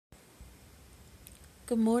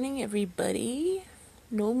Good morning, everybody.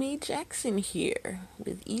 Nomi Jackson here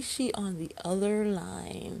with Ishi on the other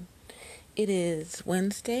line. It is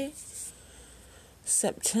Wednesday,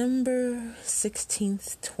 September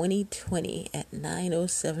 16th, 2020 at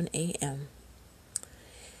 9:07 a.m.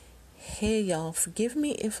 Hey, y'all, forgive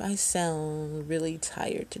me if I sound really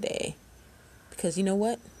tired today. Because you know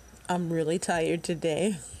what? I'm really tired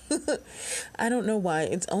today. I don't know why.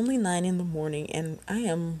 It's only 9 in the morning and I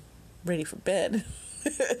am ready for bed.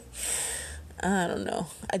 I don't know.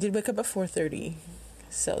 I did wake up at 4:30,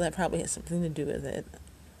 so that probably has something to do with it.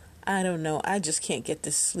 I don't know. I just can't get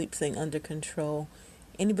this sleep thing under control.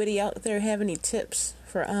 Anybody out there have any tips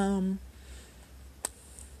for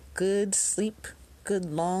good sleep, good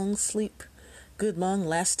long sleep, good long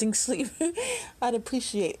lasting sleep? I'd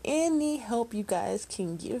appreciate any help you guys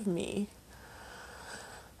can give me.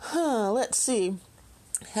 Let's see.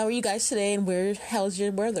 How are you guys today, and how's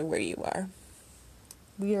your weather where you are?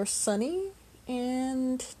 We are sunny,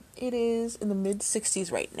 and it is in the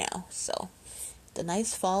mid-60s right now, so it's a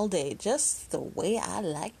nice fall day, just the way I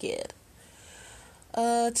like it.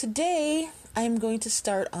 Today, I'm going to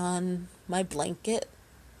start on my blanket.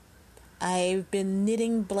 I've been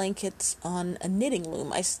knitting blankets on a knitting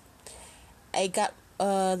loom. I got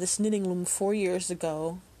this knitting loom 4 years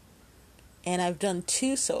ago, and I've done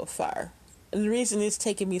 2 so far. And the reason it's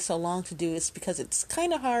taken me so long to do is because it's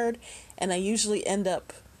kind of hard, and I usually end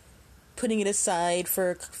up putting it aside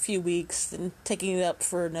for a few weeks, and taking it up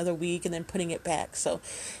for another week, and then putting it back. So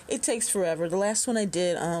it takes forever. The last one I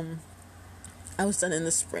did, I was done in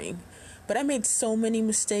the spring. But I made so many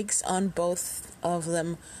mistakes on both of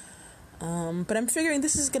them. But I'm figuring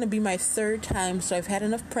this is going to be my 3rd time, so I've had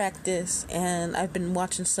enough practice, and I've been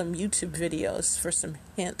watching some YouTube videos for some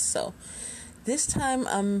hints. So this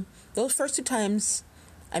time, those first 2 times,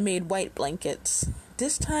 I made white blankets.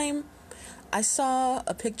 This time, I saw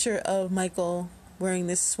a picture of Michael wearing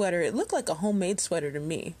this sweater. It looked like a homemade sweater to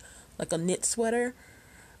me, like a knit sweater.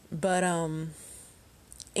 But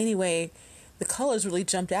anyway, the colors really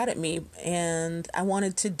jumped out at me, and I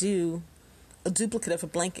wanted to do a duplicate of a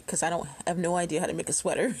blanket because I have no idea how to make a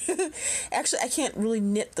sweater. Actually, I can't really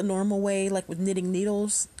knit the normal way, like with knitting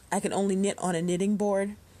needles. I can only knit on a knitting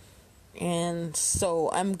board. And so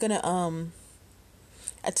I'm gonna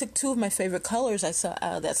I took 2 of my favorite colors I saw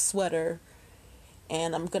out of that sweater,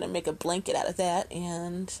 and I'm gonna make a blanket out of that,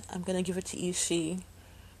 and I'm gonna give it to Ishi.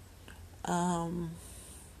 I'm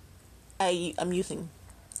using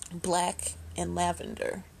black and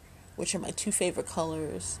lavender, which are my 2 favorite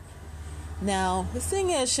colors. Now, the thing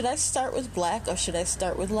is, should I start with black or should I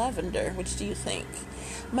start with lavender? Which do you think?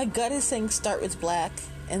 My gut is saying start with black,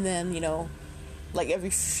 and then, like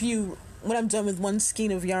when I'm done with one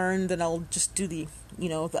skein of yarn, then I'll just do the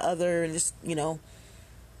other, and just,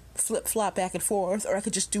 flip-flop back and forth. Or I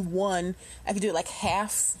could just do one. I could do it like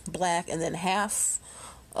half black and then half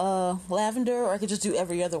lavender, or I could just do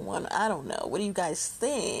every other one. I don't know. What do you guys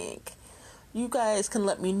think? You guys can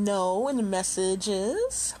let me know in the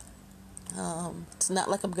messages. It's not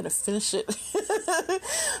like I'm gonna finish it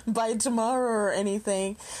by tomorrow or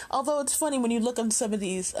anything. Although it's funny, when you look on some of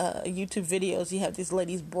these YouTube videos, you have these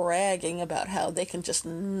ladies bragging about how they can just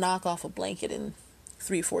knock off a blanket in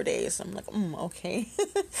 3-4 days. I'm like, okay.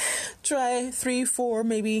 Try 3, 4,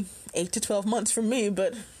 maybe 8 to 12 months for me,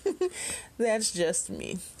 but that's just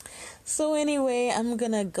me. So anyway, I'm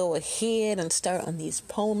gonna go ahead and start on these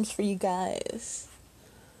poems for you guys.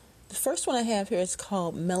 The first one I have here is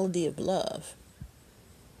called Melody of Love.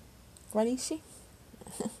 Right, Ishi?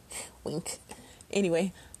 Wink.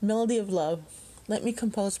 Anyway, Melody of Love. Let me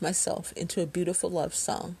compose myself into a beautiful love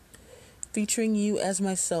song, featuring you as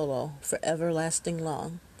my solo for everlasting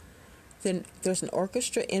long. Then there's an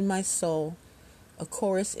orchestra in my soul, a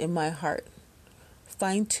chorus in my heart,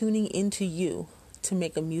 fine-tuning into you to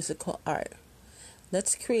make a musical art.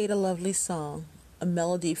 Let's create a lovely song, a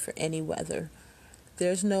melody for any weather.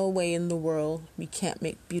 There's no way in the world we can't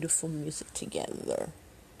make beautiful music together.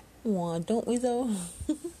 Aw, don't we though?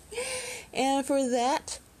 And for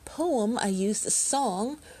that poem, I used a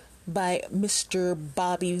song by Mr.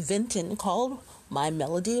 Bobby Vinton called My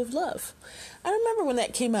Melody of Love. I remember when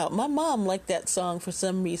that came out. My mom liked that song for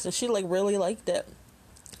some reason. She really liked it.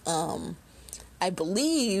 I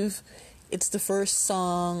believe it's the first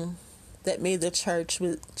song that made the charts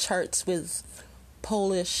with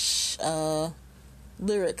Polish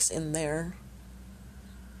lyrics in there.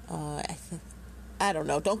 I don't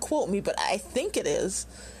know. Don't quote me, but I think it is.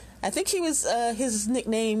 I think he was, his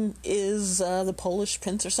nickname is the Polish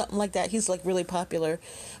Prince or something like that. He's like really popular.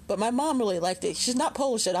 But my mom really liked it. She's not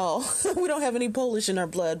Polish at all. We don't have any Polish in our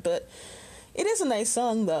blood, but it is a nice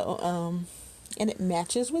song though. and it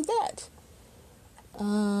matches with that.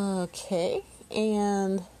 Okay,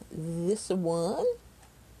 and this one.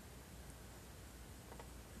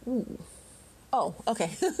 Ooh. Oh,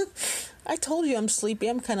 okay. I told you I'm sleepy.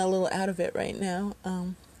 I'm kind of a little out of it right now.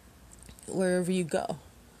 Wherever you go.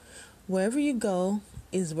 Wherever you go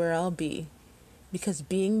is where I'll be, because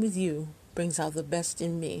being with you brings out the best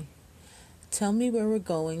in me. Tell me where we're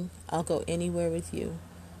going. I'll go anywhere with you.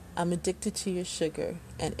 I'm addicted to your sugar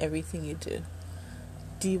and everything you do.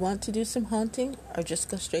 Do you want to do some haunting or just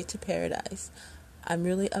go straight to paradise? I'm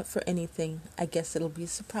really up for anything. I guess it'll be a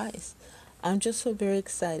surprise. I'm just so very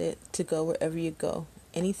excited to go wherever you go.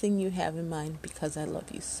 Anything you have in mind, because I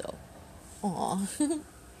love you so. Aw.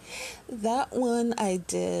 That one I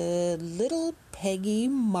did Little Peggy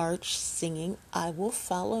March singing I Will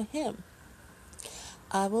Follow Him.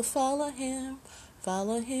 I will follow him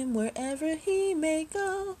wherever he may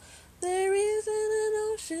go. There isn't an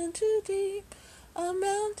ocean too deep, a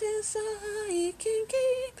mountain so high he can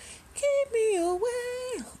keep me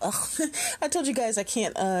away. Ugh. I told you guys I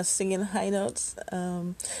can't sing in high notes,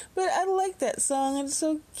 but I like that song. It's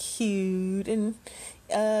so cute. And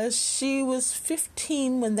she was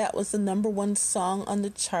 15 when that was the number one song on the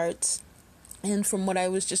charts. And from what I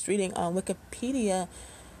was just reading on Wikipedia,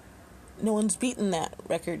 no one's beaten that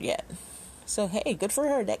record yet. So hey, good for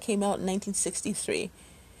her. That came out in 1963.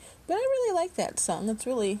 But I really like that song. It's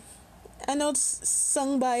really, I know it's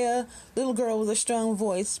sung by a little girl with a strong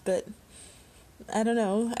voice, but I don't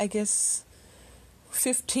know. I guess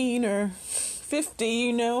 15 or 50,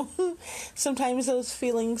 you know, sometimes those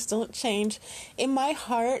feelings don't change. In my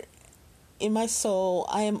heart, in my soul,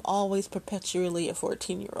 I am always perpetually a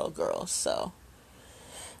 14-year-old girl. So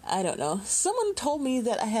I don't know. Someone told me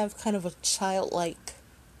that I have kind of a childlike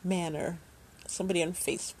manner. Somebody on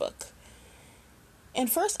Facebook. And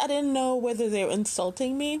first I didn't know whether they were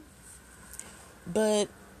insulting me. But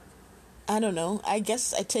I don't know. I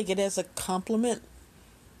guess I take it as a compliment.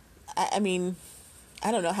 I mean,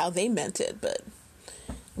 I don't know how they meant it, but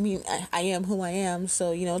I mean, I am who I am.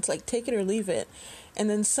 So, you know, it's like take it or leave it. And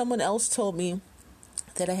then someone else told me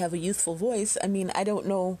that I have a youthful voice. I mean, I don't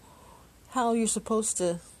know how you're supposed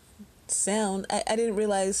to sound. I didn't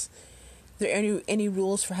realize there are any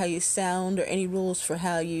rules for how you sound or any rules for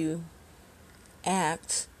how you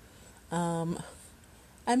act.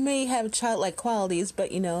 I may have childlike qualities,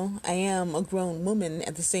 but you know, I am a grown woman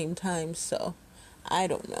at the same time, so I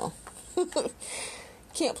don't know.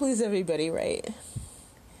 Can't please everybody, right?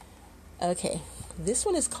 Okay, this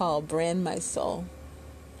one is called Brand My Soul.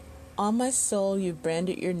 On my soul, you've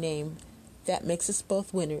branded your name. That makes us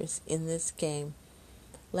both winners in this game.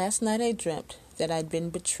 Last night I dreamt that I'd been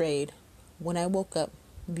betrayed. When I woke up,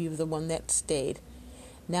 you were the one that stayed.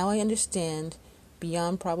 Now I understand,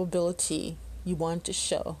 beyond probability, you want to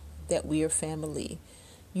show that we are family.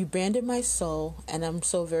 You branded my soul, and I'm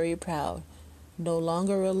so very proud. No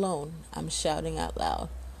longer alone, I'm shouting out loud.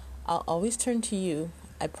 I'll always turn to you,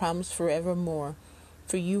 I promise forevermore.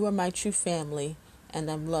 For you are my true family, and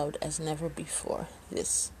I'm loved as never before.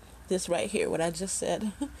 This right here, what I just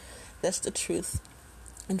said, that's the truth.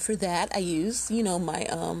 And for that, I use, you know,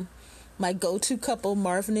 my go-to couple,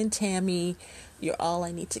 Marvin and Tammy. You're all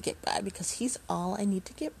I need to get by, because he's all I need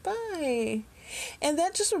to get by. And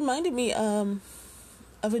that just reminded me of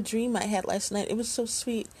a dream I had last night. It was so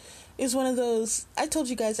sweet. It was one of those, I told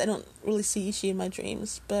you guys I don't really see Ishii in my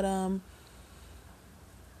dreams, but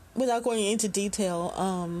without going into detail,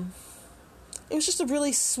 it was just a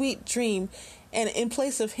really sweet dream. And in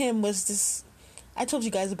place of him was this, I told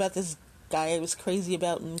you guys about this guy I was crazy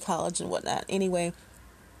about in college and whatnot. Anyway,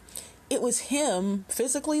 it was him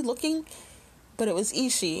physically looking, but it was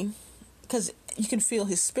Ishii, because you can feel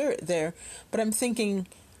his spirit there. But I'm thinking,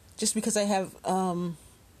 just because I have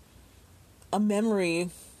a memory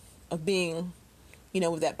of being, you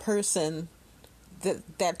know, with that person,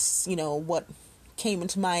 that's, you know, what came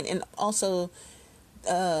into mind. And also,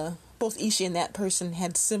 both Ishii and that person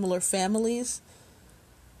had similar families.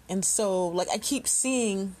 And so, like, I keep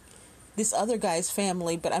seeing this other guy's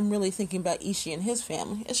family, but I'm really thinking about Ishii and his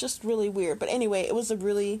family. It's just really weird. But anyway, it was a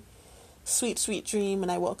really sweet, sweet dream,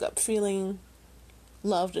 and I woke up feeling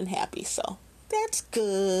loved and happy. So that's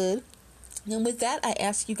good. And with that, I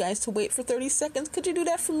ask you guys to wait for 30 seconds. Could you do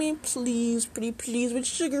that for me, please? Pretty please, with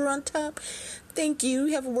sugar on top. Thank you.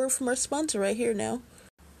 We have a word from our sponsor right here now.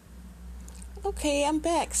 Okay, I'm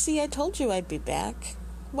back. See, I told you I'd be back.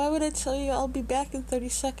 Why would I tell you I'll be back in 30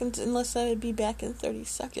 seconds unless I would be back in 30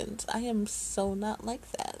 seconds? I am so not like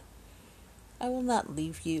that. I will not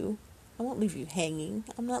leave you. I won't leave you hanging.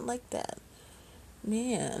 I'm not like that.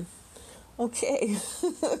 Man. Okay.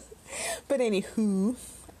 But anywho,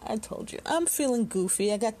 I told you. I'm feeling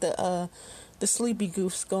goofy. I got the sleepy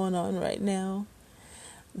goofs going on right now.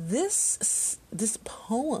 This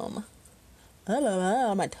poem,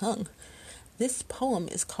 my tongue. This poem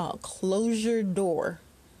is called Close Your Door.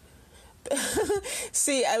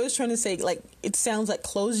 See, I was trying to say, like, it sounds like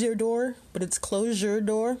close your door, but it's close your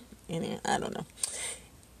door. And I don't know.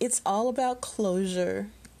 It's all about closure,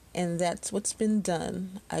 and that's what's been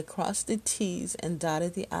done. I crossed the T's and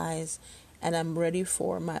dotted the I's, and I'm ready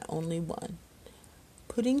for my only one.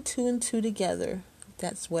 Putting 2 and 2 together,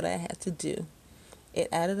 that's what I had to do. It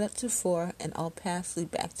added up to 4, and I'll pass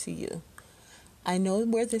it back to you. I know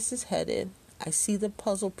where this is headed. I see the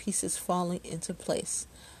puzzle pieces falling into place.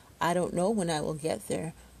 I don't know when I will get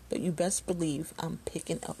there, but you best believe I'm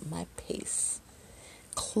picking up my pace.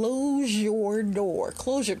 Close your door.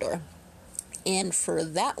 Close your door. And for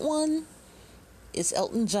that one is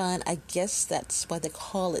Elton John. I guess that's why they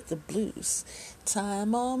call it the blues.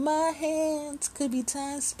 Time on my hands could be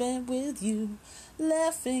time spent with you,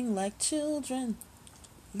 laughing like children,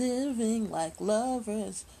 living like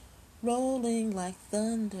lovers, rolling like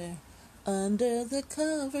thunder under the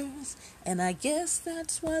covers. And I guess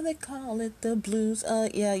that's why they call it the blues.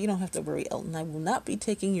 Yeah, you don't have to worry, Elton. I will not be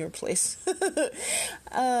taking your place.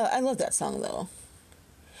 I love that song, though.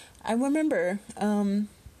 I remember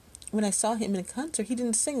when I saw him in a concert, he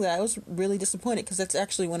didn't sing that. I was really disappointed because that's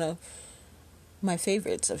actually one of my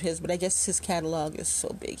favorites of his. But I guess his catalog is so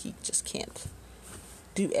big, he just can't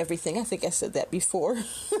do everything. I think I said that before.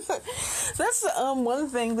 That's one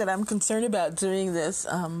thing that I'm concerned about doing this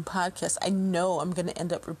podcast. I know I'm going to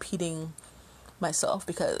end up repeating myself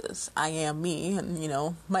because I am me,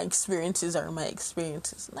 and my experiences are my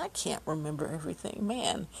experiences, and I can't remember everything.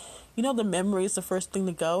 Man, the memory is the first thing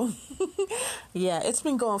to go. Yeah, it's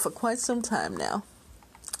been going for quite some time now.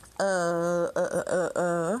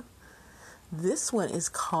 This one is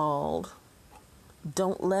called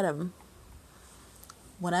Don't Let 'Em.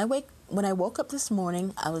 When I woke up this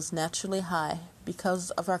morning, I was naturally high.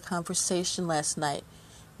 Because of our conversation last night,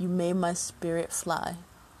 you made my spirit fly.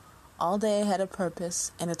 All day I had a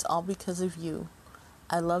purpose, and it's all because of you.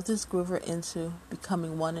 I love this groove we're into,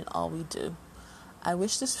 becoming one in all we do. I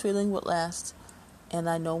wish this feeling would last, and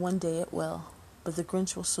I know one day it will, but the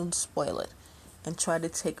Grinch will soon spoil it and try to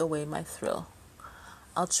take away my thrill.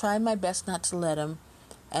 I'll try my best not to let him,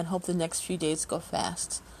 and hope the next few days go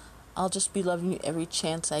fast. I'll just be loving you every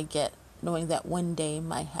chance I get, knowing that one day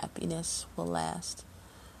my happiness will last.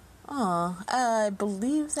 I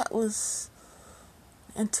believe that was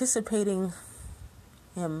anticipating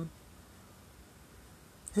him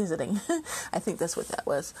visiting. I think that's what that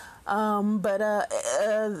was. But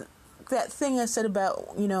that thing I said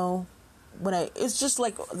about, it's just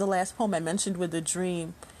like the last poem I mentioned with the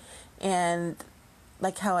dream. And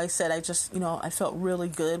like how I said, I just, I felt really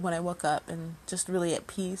good when I woke up and just really at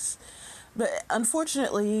peace. But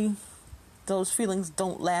unfortunately, those feelings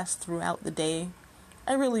don't last throughout the day.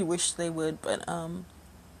 I really wish they would, but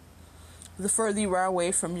the further you are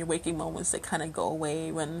away from your waking moments, they kind of go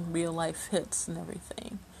away when real life hits and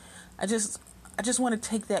everything. I just want to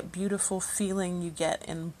take that beautiful feeling you get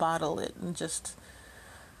and bottle it and just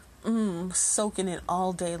soak in it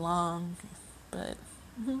all day long. But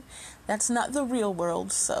that's not the real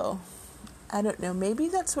world, so I don't know. Maybe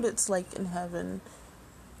that's what it's like in heaven.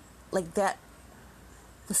 Like that,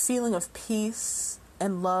 the feeling of peace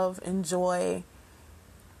and love and joy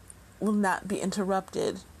will not be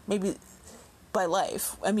interrupted. Maybe by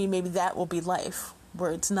life. I mean, maybe that will be life,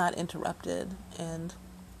 where it's not interrupted and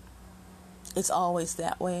it's always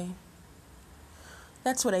that way.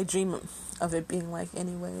 That's what I dream of it being like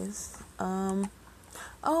anyways.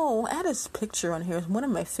 I had this picture on here. It's one of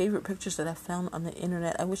my favorite pictures that I found on the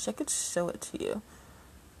internet. I wish I could show it to you.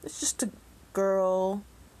 It's just a girl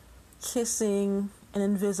kissing an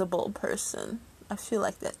invisible person. I feel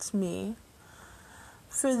like that's me.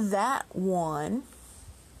 For that one,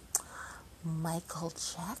 Michael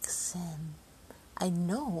Jackson. I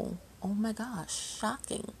know. Oh my gosh,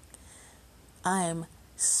 shocking. I'm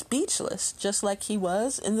speechless, just like he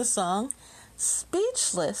was in the song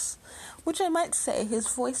Speechless, which I might say his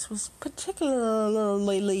voice was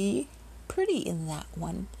particularly pretty in that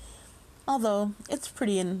one. Although it's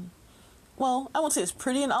pretty in, well, I won't say it's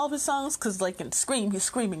pretty in all of his songs, because like in Scream, he's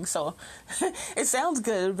screaming, so it sounds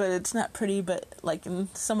good, but it's not pretty. But like in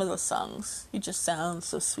some of those songs, he just sounds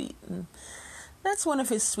so sweet, and that's one of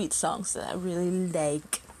his sweet songs that I really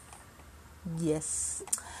like. Yes.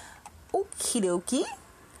 Okie dokie.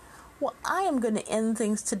 Well, I am going to end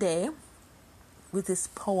things today with this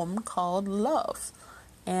poem called Love.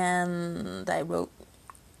 And I wrote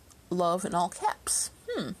love in all caps.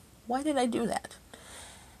 Why did I do that?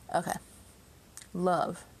 Okay.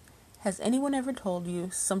 Love. Has anyone ever told you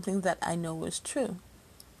something that I know is true?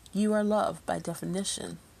 You are love by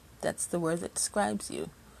definition. That's the word that describes you.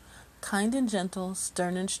 Kind and gentle,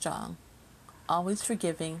 stern and strong. Always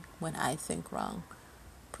forgiving when I think wrong.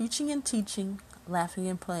 Preaching and teaching, laughing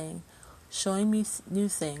and playing. Showing me new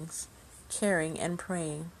things. Caring and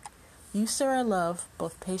praying. You, sir, are love,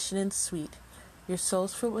 both patient and sweet. Your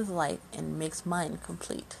soul's filled with light and makes mine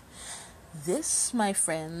complete. This, my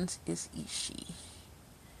friends, is Ishi.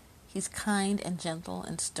 He's kind and gentle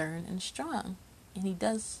and stern and strong. And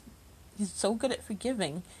he's so good at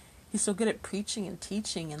forgiving. He's so good at preaching and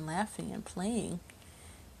teaching and laughing and playing.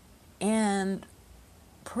 And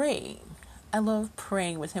praying. I love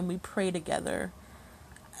praying with him. We pray together.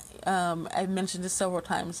 I've mentioned this several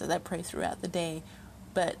times that I pray throughout the day.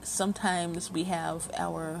 But sometimes we have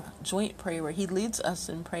our joint prayer where he leads us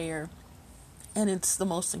in prayer. And it's the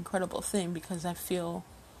most incredible thing because I feel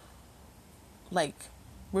like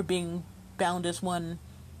we're being bound as one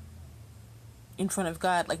in front of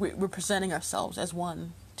God. Like we're presenting ourselves as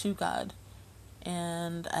one to God.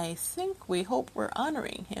 And I think we hope we're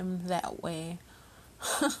honoring him that way.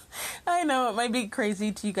 I know it might be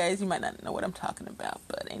crazy to you guys. You might not know what I'm talking about.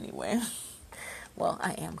 But anyway. Well,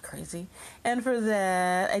 I am crazy. And for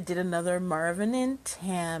that, I did another Marvin and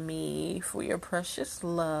Tammy, For Your Precious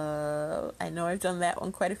Love. I know I've done that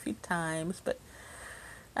one quite a few times, but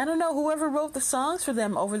I don't know, whoever wrote the songs for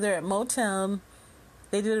them over there at Motown,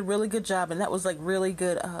 they did a really good job, and that was like really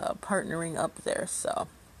good partnering up there. So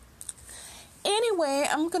anyway,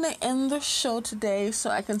 I'm going to end the show today so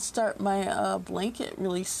I can start my blanket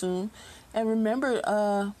really soon. And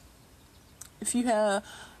remember, if you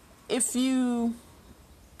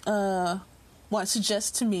want to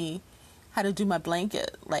suggest to me how to do my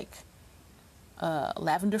blanket, like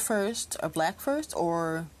lavender first or black first,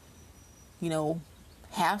 or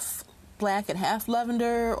half black and half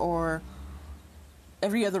lavender, or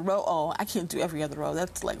every other row. Oh, I can't do every other row.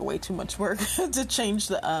 That's like way too much work to change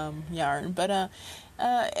the yarn. But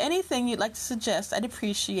anything you'd like to suggest, I'd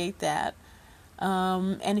appreciate that.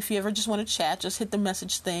 And if you ever just want to chat, just hit the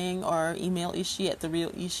message thing or email Ishi at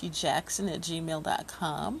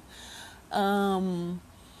therealishijackson@gmail.com.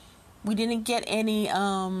 We didn't get any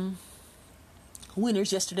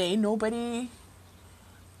winners yesterday. Nobody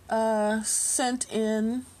sent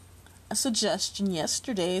in a suggestion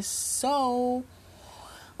yesterday, so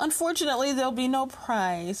unfortunately there'll be no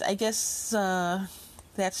prize. I guess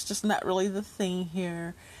that's just not really the thing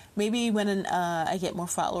here. Maybe when I get more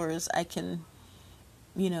followers, I can,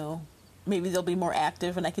 maybe they'll be more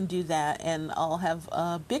active and I can do that, and I'll have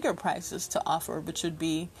bigger prizes to offer, which would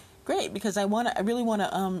be great because I really want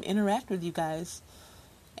to interact with you guys,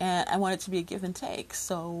 and I want it to be a give and take.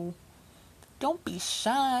 So don't be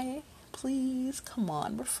shy, please. Come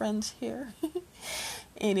on, we're friends here.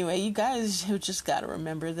 Anyway, you guys have just got to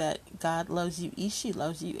remember that God loves you, Ishi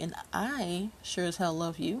loves you, and I sure as hell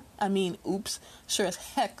love you. Sure as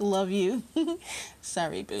heck love you.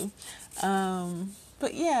 Sorry, boo.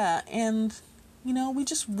 But yeah, and we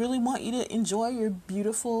just really want you to enjoy your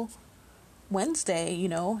beautiful Wednesday.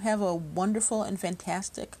 Have a wonderful and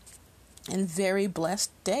fantastic and very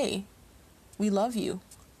blessed day. We love you.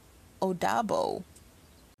 Odabo.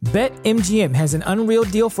 BetMGM has an unreal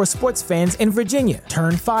deal for sports fans in Virginia.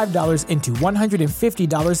 Turn $5 into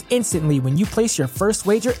 $150 instantly when you place your first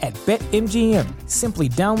wager at BetMGM. Simply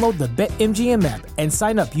download the BetMGM app and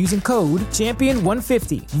sign up using code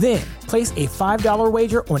Champion150. Then, place a $5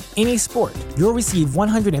 wager on any sport. You'll receive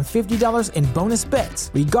 $150 in bonus bets,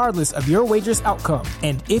 regardless of your wager's outcome.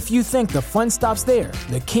 And if you think the fun stops there,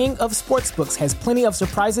 the king of sportsbooks has plenty of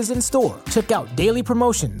surprises in store. Check out daily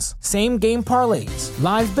promotions, same-game parlays,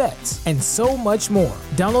 live bets, and so much more.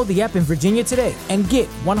 Download the app in Virginia today and get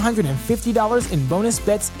 $150 in bonus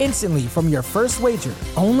bets instantly from your first wager.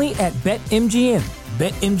 Only at BetMGM.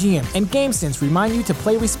 BetMGM and GameSense remind you to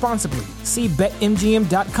play responsibly. See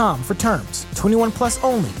BetMGM.com for terms. 21 plus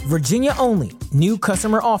only. Virginia only. New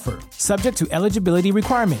customer offer. Subject to eligibility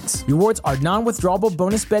requirements. Rewards are non-withdrawable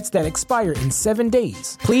bonus bets that expire in 7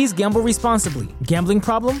 days. Please gamble responsibly. Gambling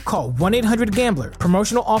problem? Call 1-800-GAMBLER.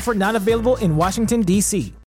 Promotional offer not available in Washington, D.C.